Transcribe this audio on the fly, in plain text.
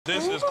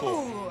This is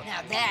cool.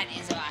 Now that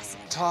is awesome.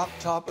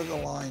 Top of the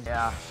line.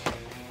 Yeah.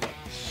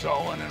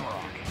 Showing and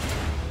rocking.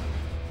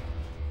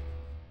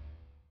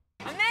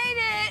 I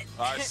made it!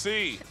 I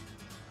see.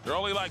 You're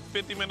only like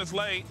 50 minutes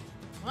late.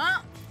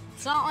 Well,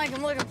 it's not like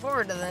I'm looking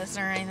forward to this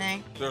or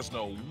anything. There's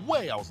no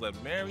way I was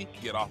letting Mary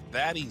get off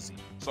that easy.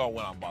 So I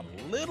went out and bought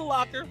a little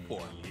locker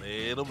for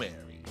little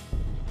Mary.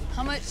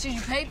 How much did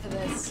you pay for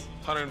this?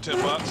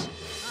 110 bucks.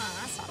 Oh,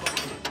 that's not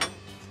bad.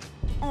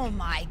 Oh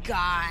my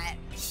God.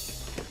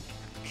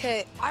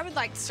 Okay, I would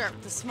like to start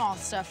with the small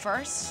stuff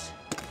first.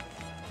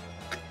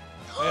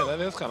 Yeah,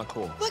 that is kind of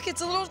cool. Look, it's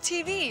a little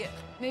TV.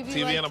 Maybe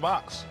TV like... in a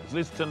box. At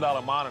least a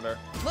 $10 monitor.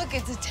 Look,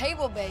 it's a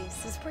table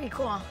base. It's pretty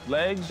cool.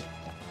 Legs,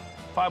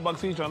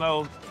 $5 each on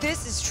those.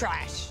 This is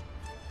trash.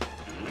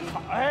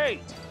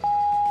 Hey,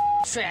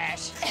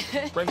 Trash.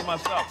 breaking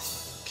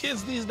myself.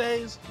 Kids these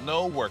days,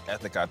 no work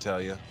ethic, I tell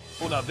you.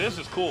 Oh, now this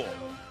is cool.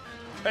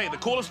 Hey, the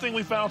coolest thing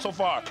we found so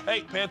far.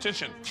 Hey, pay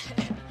attention.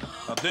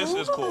 Now this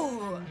is cool.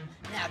 Ooh,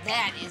 now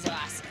that is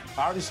awesome.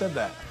 I already said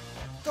that.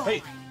 Oh.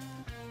 Hey,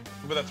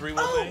 remember that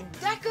three-wheel thing?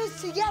 That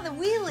goes together,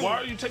 wheelie. Why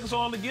are you taking so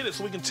long to get it?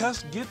 So we can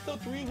get the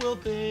three-wheel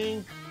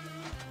thing.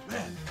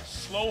 Man,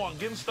 slow on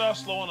getting stuff,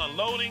 slow on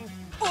unloading.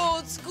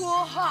 Old school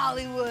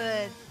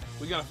Hollywood.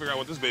 We gotta figure out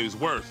what this baby's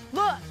worth.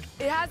 Look,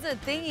 it has a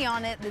thingy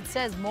on it that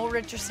says Mole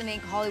Richardson Inc.,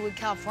 Hollywood,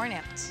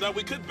 California. Now,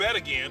 we could bet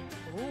again.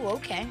 Ooh,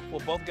 okay. We'll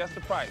both guess the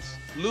price.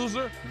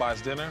 Loser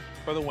buys dinner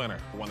for the winner,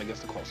 the one that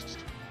gets the closest.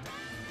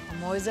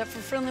 I'm always up for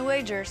friendly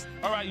wagers.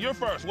 All right, you're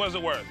first. What is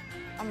it worth?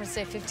 I'm gonna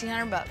say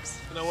 1,500 bucks.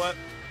 You know what?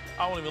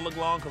 I won't even look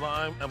long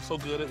because I'm so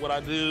good at what I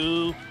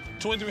do.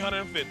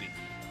 2,350.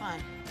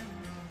 Fine.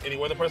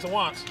 Anywhere the person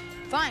wants.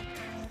 Fine.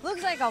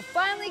 Looks like I'll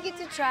finally get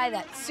to try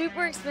that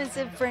super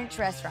expensive French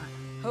restaurant.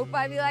 Hope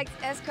Ivy likes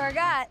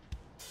escargot.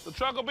 The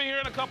truck will be here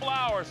in a couple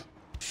hours.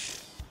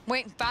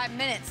 Wait 5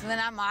 minutes and then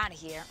I'm out of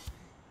here.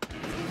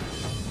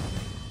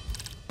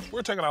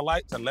 We're taking our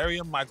light to Larry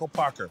and Michael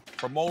Parker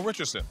from Mole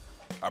Richardson.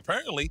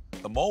 Apparently,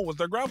 the mole was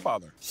their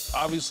grandfather.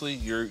 Obviously,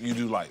 you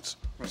do lights.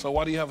 So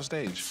why do you have a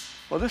stage?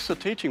 Well, this is a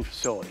teaching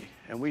facility,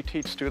 and we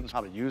teach students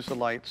how to use the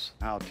lights,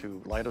 how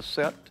to light a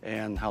set,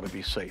 and how to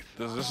be safe.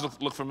 Does this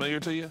look familiar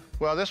to you?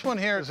 Well, this one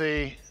here is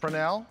a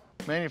Fresnel,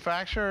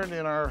 manufactured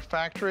in our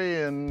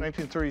factory in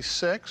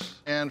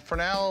 1936. And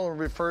Fresnel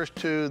refers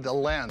to the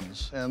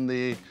lens. And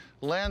the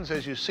lens,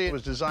 as you see,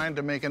 was designed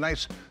to make a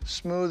nice,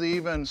 smooth,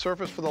 even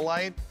surface for the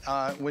light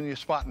when you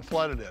spot and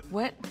flooded it.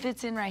 What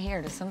fits in right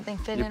here? Does something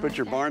fit You in put right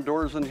your there? barn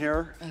doors in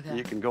here. Okay.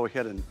 You can go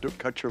ahead and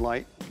cut your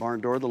light, barn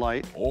door the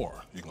light.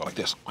 Or you can go like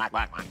this. Whack,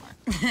 whack, whack,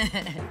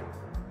 whack.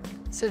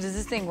 So does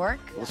this thing work?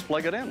 Let's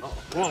plug it in.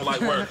 Come on,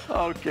 light work.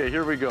 Okay,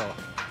 here we go.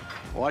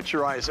 Watch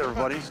your eyes,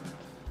 everybody.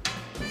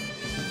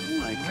 Oh,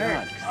 my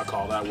God. I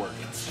call that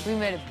working. We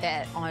made a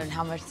bet on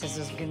how much this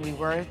was gonna be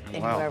worth,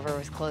 and Wow. whoever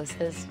was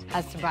closest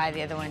has to buy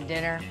the other one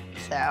dinner,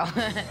 so.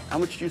 How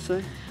much did you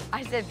say?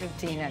 I said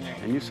 1,500.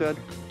 And you said?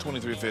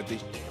 2,350.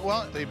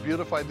 Well, they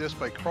beautified this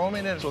by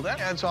chroming it, so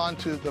that adds on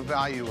to the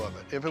value of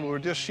it. If it were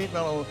just sheet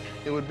metal,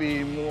 it would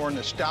be more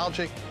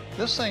nostalgic.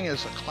 This thing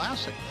is a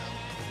classic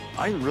now.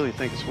 I really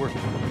think it's worth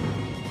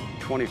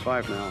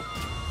 25 now.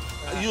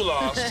 You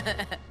lost.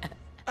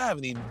 I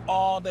haven't eaten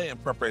all day in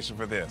preparation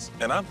for this,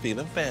 and I'm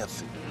feeling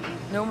fancy.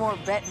 No more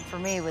betting for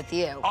me with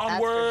you. that's for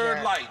Onward,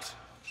 sure. light.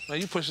 Now,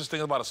 you push this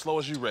thing about as slow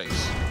as you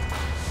race.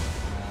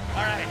 All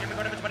right, here we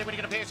go. Everybody, what are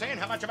you gonna pay us in?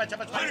 How much?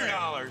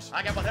 $100.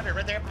 I got 100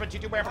 right there. But you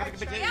do where? Go for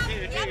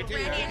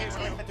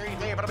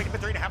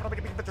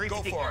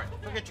it.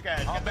 Look at you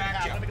guys. I'll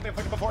back you.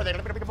 Before that.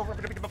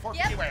 Before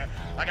anywhere.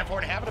 I got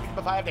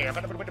 4.5. 5 there.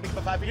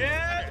 5.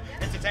 Yeah.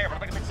 It's there.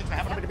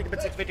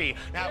 650.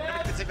 Now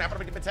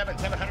 7.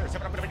 700.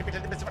 7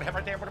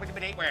 right there.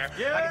 8 where?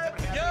 Yeah.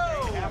 Yo.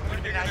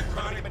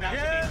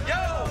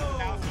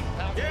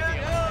 Yeah.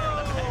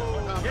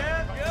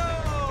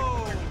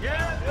 Yo.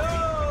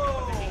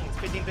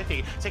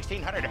 1,550,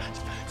 1,600,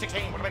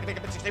 16, what about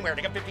 16 where?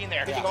 They got 15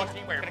 there.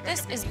 15 where?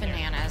 This is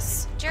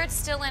bananas. Jared's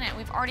still in it.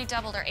 We've already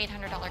doubled our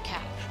 $800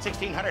 cap.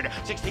 1,600,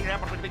 16,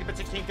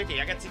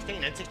 1,650. I got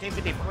 16 and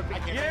 1,650.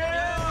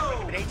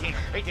 18,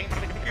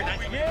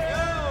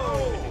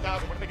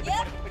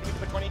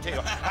 22. I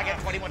got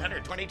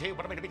 2,100, 22.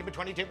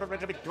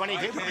 2,200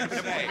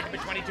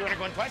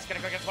 going twice. Gonna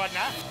go get squad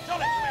now.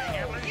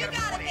 You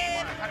got it,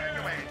 babe.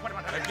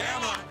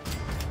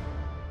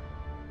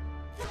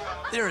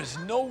 There is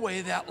no way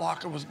that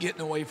locker was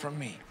getting away from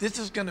me. This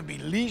is gonna be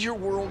Leisure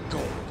World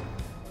gold.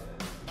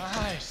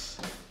 Nice.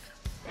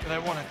 But I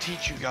wanna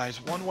teach you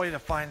guys, one way to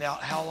find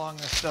out how long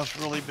this stuff's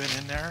really been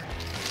in there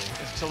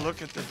is to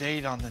look at the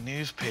date on the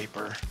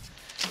newspaper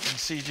and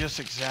see just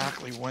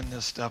exactly when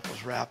this stuff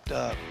was wrapped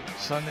up.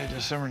 Sunday,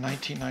 December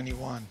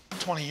 1991,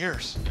 20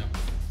 years.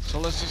 So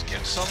let's just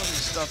get some of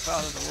this stuff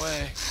out of the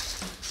way.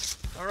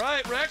 All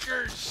right,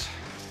 records.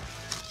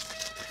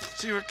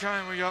 See what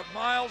kind we got.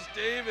 Miles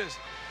Davis.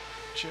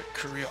 Chick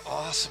Corea,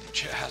 awesome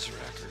jazz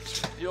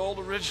records. The old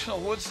original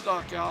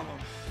Woodstock album.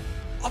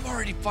 I'm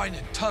already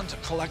finding tons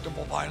of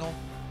collectible vinyl,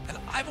 and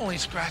I've only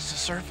scratched the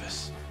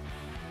surface.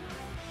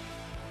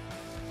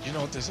 You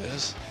know what this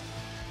is?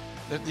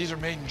 These are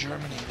made in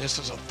Germany. This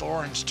is a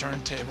Thorns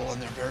turntable,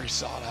 and they're very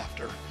sought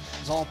after.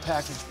 It's all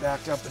packaged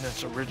back up in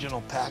its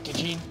original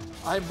packaging.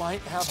 I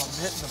might have a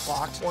mint in the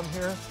box one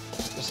here.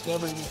 It's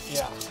never even,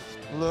 yeah.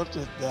 Look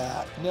at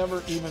that.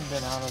 Never even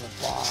been out of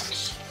the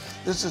box.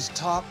 This is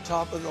top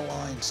of the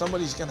line.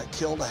 Somebody's gonna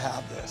kill to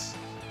have this.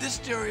 This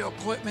stereo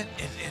equipment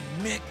is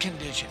in mint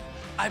condition.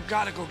 I've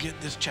gotta go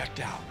get this checked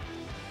out.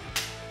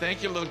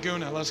 Thank you,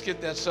 Laguna. Let's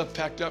get that stuff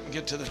packed up and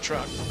get to the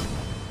truck.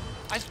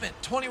 I spent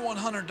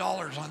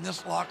 $2,100 on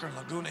this locker in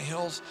Laguna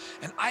Hills,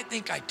 and I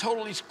think I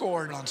totally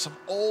scored on some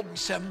old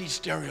 70s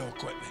stereo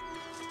equipment.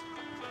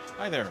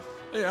 Hi there.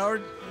 Hey,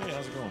 Howard. Hey,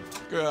 how's it going?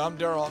 Good, I'm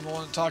Darrell. I'm the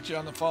one to talk to you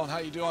on the phone. How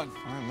you doing?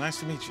 All right, nice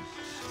to meet you.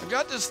 I've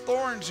got this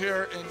Thorns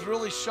here, and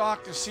really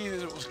shocked to see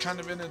that it was kind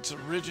of in its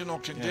original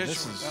condition. Yeah,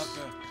 this is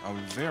a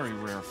very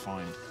rare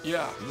find.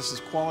 Yeah. This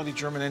is quality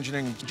German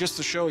engineering. Just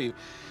to show you,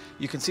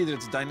 you can see that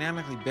it's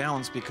dynamically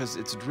balanced because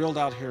it's drilled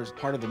out here as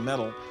part of the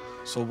metal.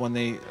 So when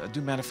they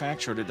do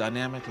manufacture it, it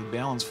dynamically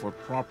balanced for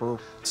proper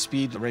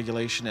speed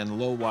regulation and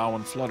low wow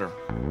and flutter.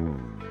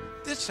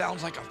 This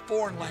sounds like a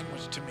foreign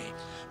language to me,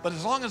 but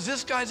as long as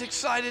this guy's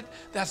excited,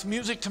 that's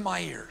music to my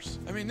ears.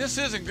 I mean, this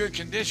is in good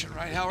condition,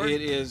 right, Howard?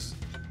 It is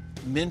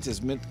mint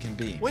as mint can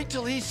be. Wait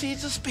till he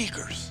sees the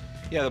speakers.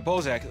 Yeah, the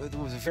Bozak, it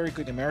was a very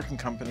good American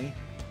company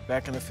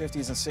back in the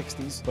 50s and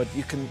 60s, but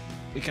you can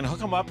hook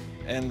them up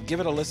and give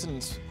it a listen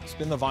and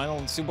spin the vinyl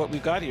and see what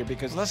we've got here,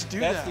 because let's do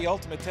that's that. The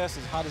ultimate test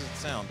is how does it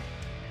sound.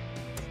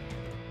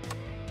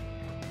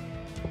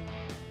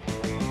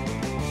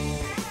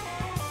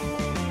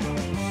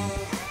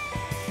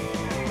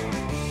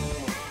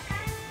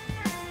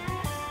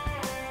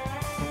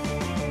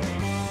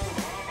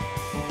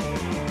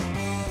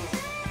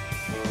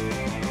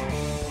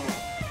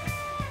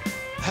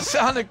 That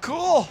sounded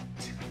cool.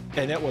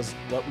 And it was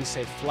what we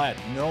say flat,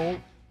 no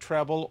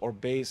treble or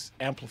bass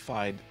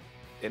amplified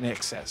in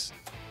excess.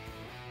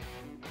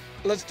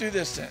 Let's do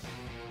this then.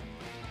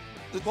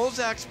 The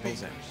Bozak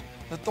speakers,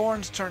 the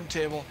Thorns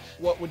turntable,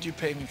 what would you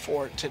pay me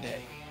for it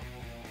today?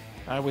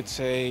 I would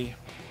say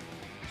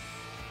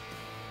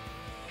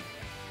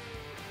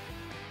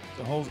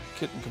the whole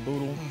kit and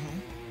caboodle.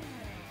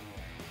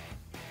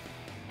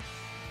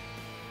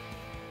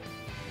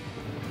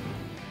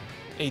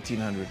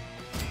 $1,800.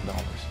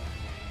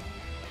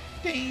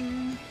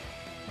 Ding!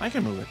 I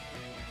can move it.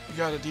 You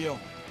got a deal.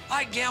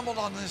 I gambled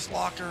on this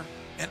locker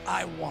and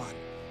I won.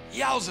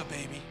 Yowza,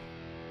 baby.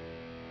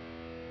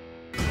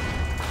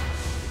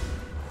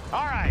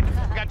 All right,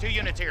 we got 2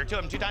 units here. 2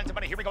 of them, 2 times the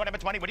money. Here we go. How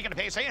much money? What are you gonna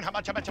pay? Saying how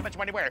much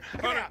money? Where?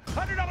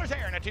 $100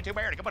 there, and a 2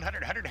 where? Come on, 100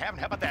 and a half.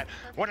 How about that?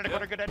 1 and a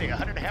quarter, good idea.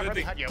 100 and a half, right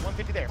behind you.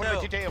 150 there. What about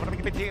 225? What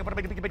about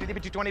 225?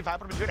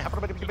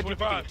 What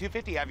about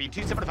 250? I mean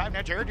 275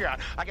 now, Jarrod. You're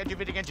out. I got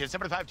 250 against you.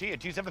 75 to you.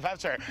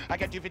 275, sir. I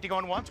got 250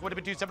 going once. What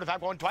about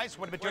 275 going twice?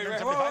 What about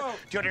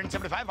 275?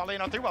 275. All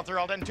in, all through, all through,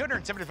 all done.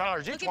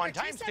 $275 each one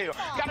times 2.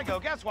 Gotta go.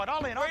 Guess what?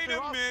 All in, all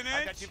through. Wait a minute.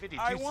 I got 250.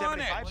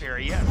 275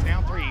 Barry. Yes.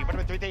 Now 3. What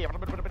about 3 there?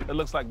 It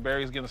looks like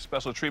Barry's getting a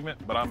special treatment,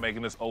 but I'm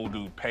making this old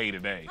dude pay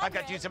today. I've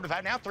got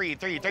 275 now. 3.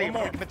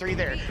 What about 3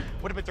 there?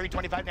 What about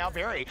 325 now,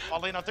 Barry?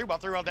 All in, all through, all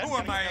done. Who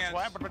am I? Guess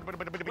what?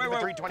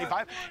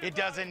 325. It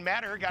doesn't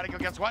matter. Gotta go.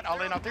 Guess what? All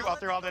in, all through, all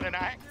done, and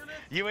I.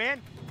 You in?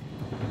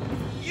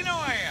 You know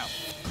I am.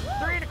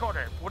 3 and a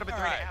quarter. What about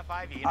 3 and a half,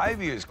 Ivy?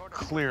 Ivy is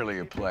clearly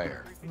a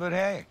player, but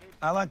hey,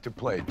 I like to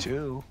play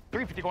too.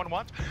 350 going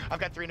once.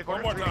 I've got 3 and a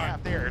quarter. One more 3 and a time.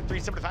 half there.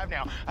 375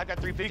 now. I've got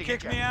 350. You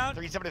kicked me out?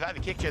 375.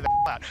 They kicked you the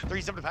out.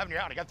 375 and you're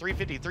out. I got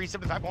 350.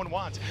 375 going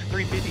once.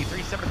 350.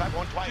 375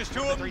 going twice. Just 2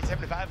 of them?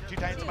 375. 2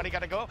 times somebody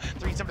got to go.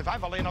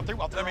 375. I'll in all through.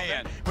 Let me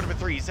in. What about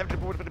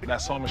 370?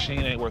 That sewing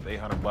machine ain't worth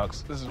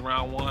 $800. This is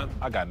round 1.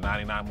 I got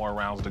 99 more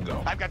rounds to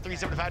go. I've got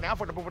 375 now.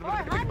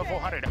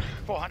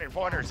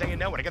 400. Saying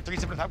no. And I got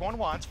 375 going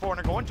once.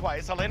 400 going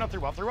twice. I'll in all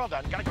through. All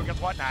done. Gotta go. Guess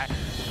what? Nah.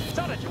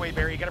 Sell it your way,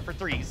 Barry. Get it for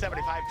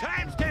 375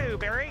 times 2,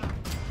 Barry.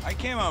 I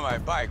came on my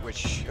bike,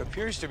 which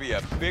appears to be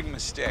a big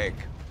mistake.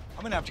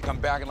 I'm gonna have to come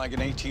back in like an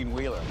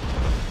 18-wheeler.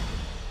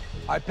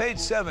 I paid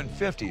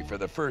 $750 for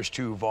the first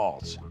 2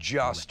 vaults,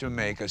 just to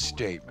make a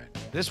statement.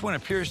 This one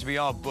appears to be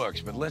all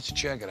books, but let's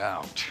check it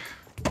out.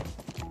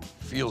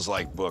 Feels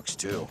like books,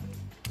 too.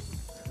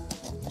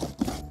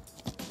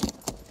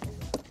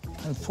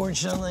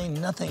 Unfortunately,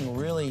 nothing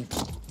really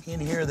in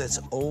here that's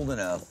old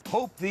enough.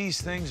 Hope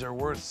these things are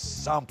worth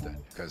something,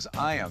 because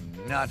I am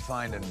not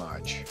finding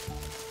much.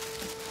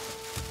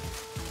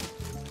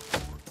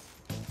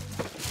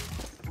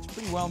 It's a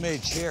pretty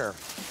well-made chair.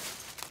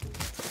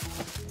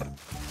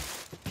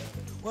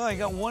 Well, I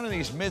got one of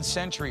these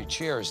mid-century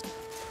chairs.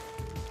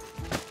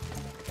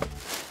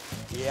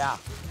 Yeah.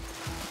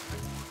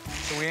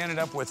 So we ended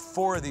up with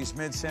 4 of these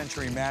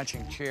mid-century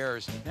matching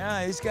chairs.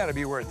 Now, these got to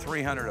be worth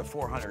 $300 to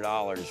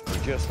 $400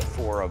 for just the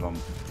 4 of them.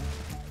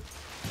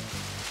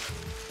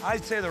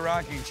 I'd say the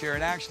rocking chair,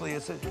 and actually,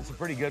 it's a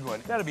pretty good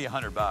one. That'd be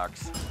 $100.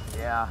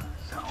 Yeah,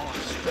 so I want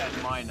to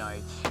spend my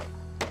nights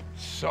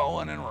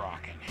sewing and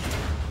rocking.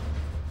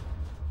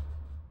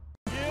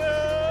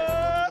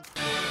 Here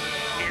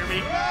we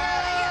go.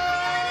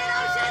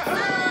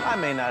 I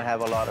may not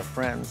have a lot of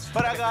friends,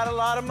 but I got a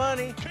lot of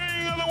money.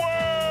 King of the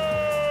world!